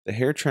The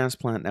Hair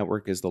Transplant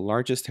Network is the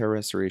largest hair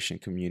restoration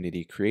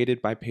community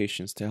created by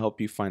patients to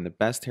help you find the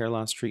best hair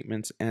loss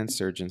treatments and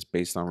surgeons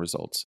based on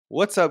results.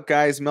 What's up,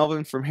 guys?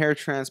 Melvin from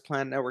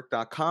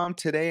hairtransplantnetwork.com.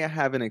 Today, I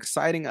have an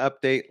exciting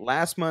update.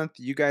 Last month,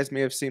 you guys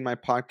may have seen my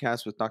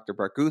podcast with Dr.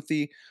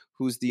 Barghouthi,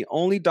 who's the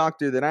only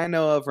doctor that I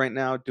know of right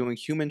now doing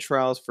human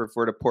trials for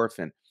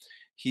Verteporfin.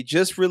 He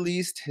just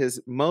released his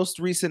most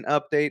recent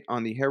update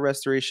on the Hair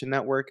Restoration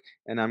Network,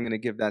 and I'm going to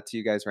give that to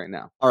you guys right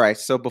now. All right,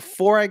 so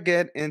before I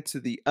get into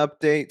the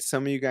update,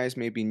 some of you guys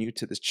may be new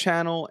to this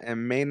channel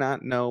and may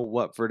not know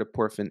what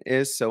Verteporfin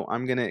is, so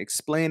I'm going to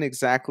explain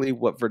exactly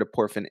what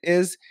Verteporfin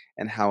is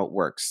and how it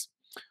works.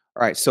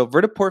 All right, so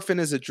verteporfin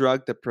is a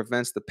drug that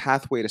prevents the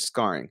pathway to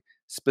scarring,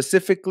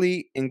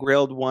 specifically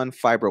engrailed 1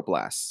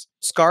 fibroblasts.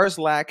 Scars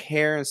lack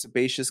hair and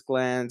sebaceous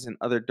glands and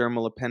other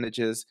dermal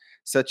appendages,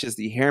 such as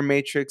the hair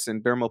matrix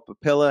and dermal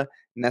papilla,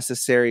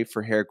 necessary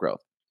for hair growth.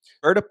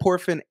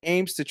 Verteporfin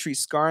aims to treat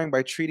scarring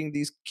by treating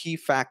these key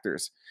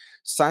factors.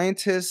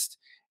 Scientists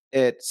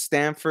at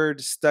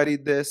Stanford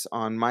studied this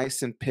on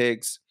mice and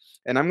pigs,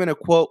 and I'm going to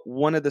quote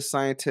one of the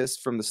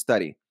scientists from the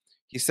study.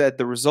 He said,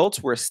 "The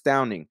results were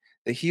astounding.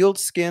 The healed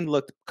skin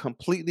looked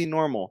completely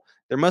normal.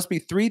 There must be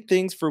 3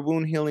 things for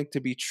wound healing to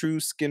be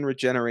true skin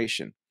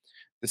regeneration.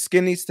 The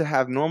skin needs to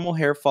have normal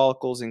hair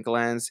follicles and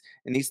glands.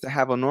 It needs to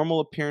have a normal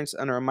appearance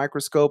under a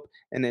microscope,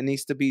 and it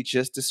needs to be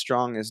just as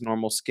strong as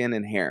normal skin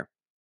and hair."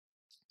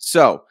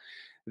 So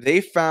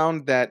they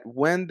found that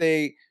when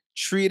they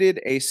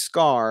treated a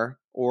scar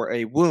or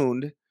a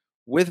wound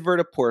with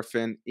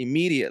verteporfin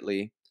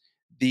immediately,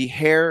 the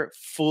hair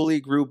fully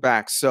grew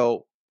back.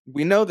 So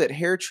we know that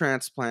hair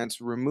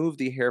transplants remove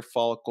the hair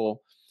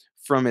follicle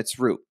from its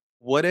root.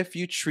 What if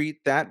you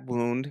treat that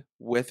wound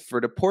with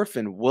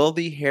verteporfin? Will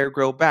the hair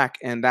grow back?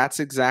 And that's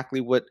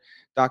exactly what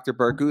Dr.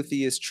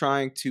 Barghouthi is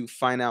trying to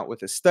find out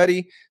with a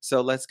study.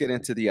 So let's get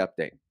into the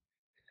update.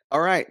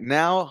 All right,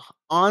 now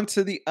on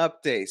to the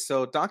update.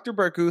 So, Dr.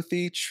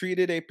 Barghouthi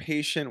treated a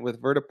patient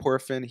with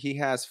verteporfin. He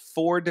has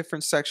 4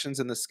 different sections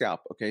in the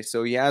scalp. Okay,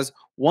 so he has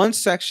one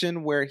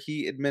section where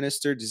he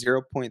administered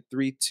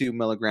 0.32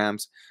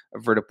 milligrams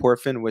of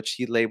verteporfin, which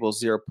he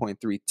labels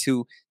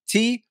 0.32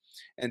 T,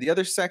 and the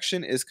other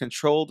section is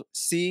controlled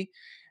C.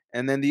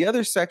 And then the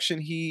other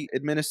section, he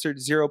administered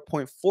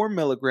 0.4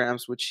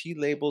 milligrams, which he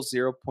labels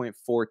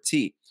 0.4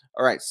 T.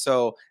 All right,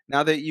 so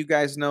now that you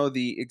guys know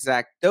the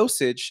exact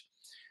dosage,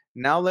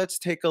 now let's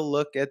take a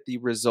look at the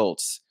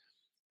results.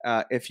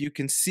 If you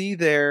can see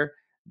there,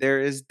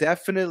 there is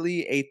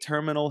definitely a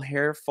terminal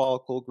hair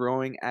follicle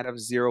growing out of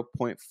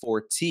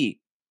 0.4 T.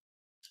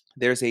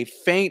 There's a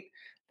faint,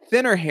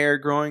 thinner hair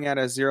growing out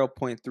of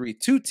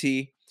 0.32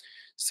 T.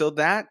 So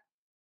that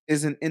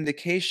is an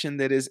indication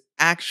that is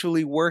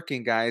actually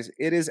working, guys.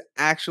 It is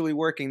actually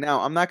working.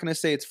 Now, I'm not going to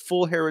say it's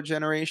full hair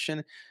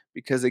regeneration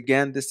because,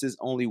 again, this is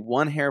only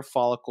one hair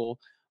follicle,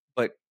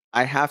 but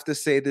I have to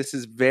say this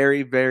is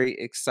very, very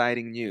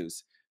exciting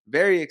news.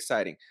 Very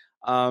exciting.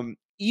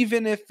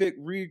 Even if it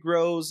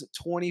regrows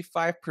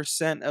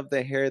 25% of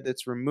the hair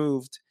that's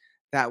removed,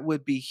 that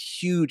would be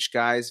huge,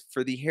 guys.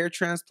 For the hair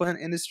transplant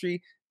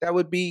industry, that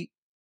would be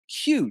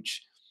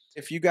huge.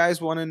 If you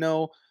guys want to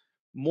know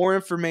more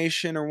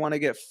information or want to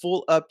get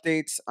full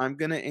updates, I'm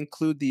going to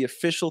include the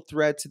official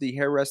thread to the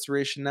Hair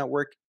Restoration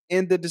Network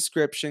in the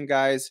description,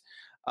 guys.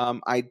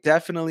 I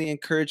definitely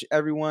encourage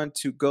everyone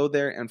to go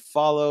there and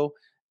follow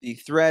the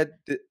thread.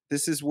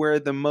 This is where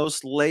the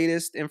most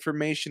latest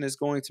information is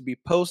going to be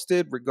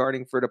posted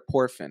regarding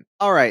verteporfin.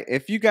 All right,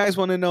 if you guys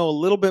want to know a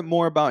little bit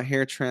more about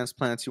hair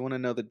transplants, you want to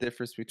know the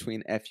difference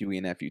between FUE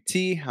and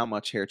FUT, how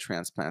much hair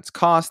transplants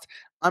cost,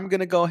 I'm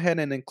going to go ahead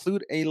and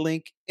include a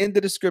link in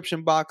the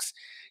description box,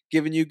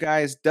 giving you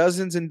guys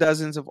dozens and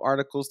dozens of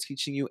articles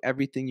teaching you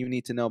everything you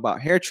need to know about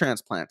hair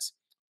transplants.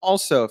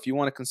 Also, if you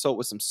want to consult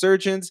with some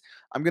surgeons,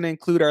 I'm going to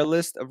include our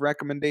list of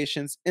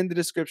recommendations in the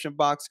description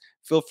box.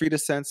 Feel free to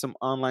send some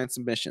online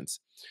submissions.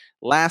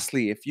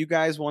 Lastly, if you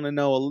guys want to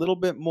know a little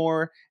bit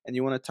more and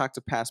you want to talk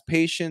to past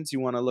patients,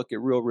 you want to look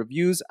at real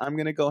reviews, I'm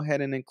going to go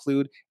ahead and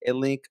include a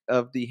link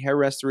of the Hair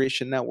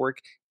Restoration Network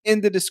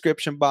in the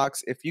description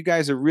box. If you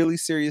guys are really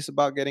serious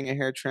about getting a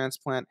hair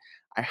transplant,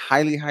 I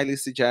highly, highly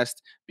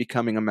suggest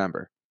becoming a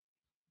member.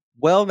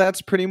 Well,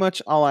 that's pretty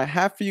much all I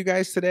have for you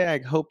guys today. I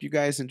hope you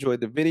guys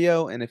enjoyed the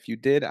video. And if you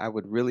did, I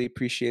would really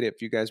appreciate it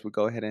if you guys would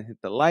go ahead and hit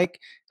the like.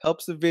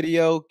 Helps the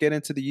video get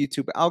into the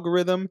YouTube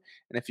algorithm.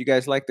 And if you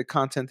guys like the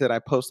content that I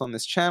post on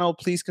this channel,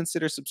 please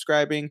consider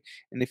subscribing.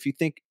 And if you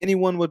think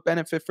anyone would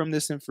benefit from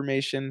this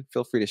information,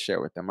 feel free to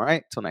share with them. All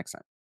right, till next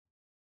time.